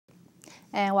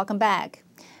And welcome back.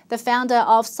 The founder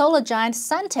of solar giant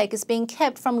Suntech is being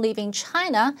kept from leaving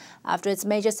China after its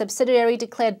major subsidiary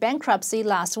declared bankruptcy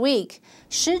last week.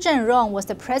 Shi Zhengrong was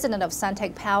the president of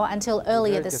Suntech Power until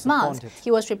earlier this month.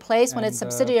 He was replaced when its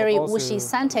subsidiary Wuxi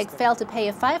Suntech failed to pay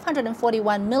a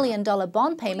 $541 million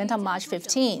bond payment on March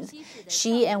 15th.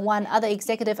 Shi and one other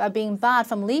executive are being barred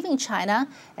from leaving China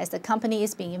as the company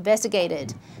is being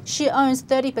investigated. Shi owns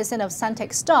 30% of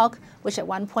Suntech stock, which at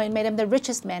one point made him the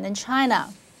richest man in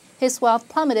China. His wealth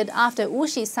plummeted after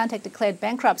Wuxi Suntech declared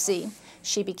bankruptcy.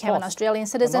 She became an Australian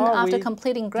citizen after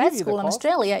completing grad school in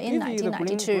Australia in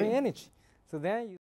 1992.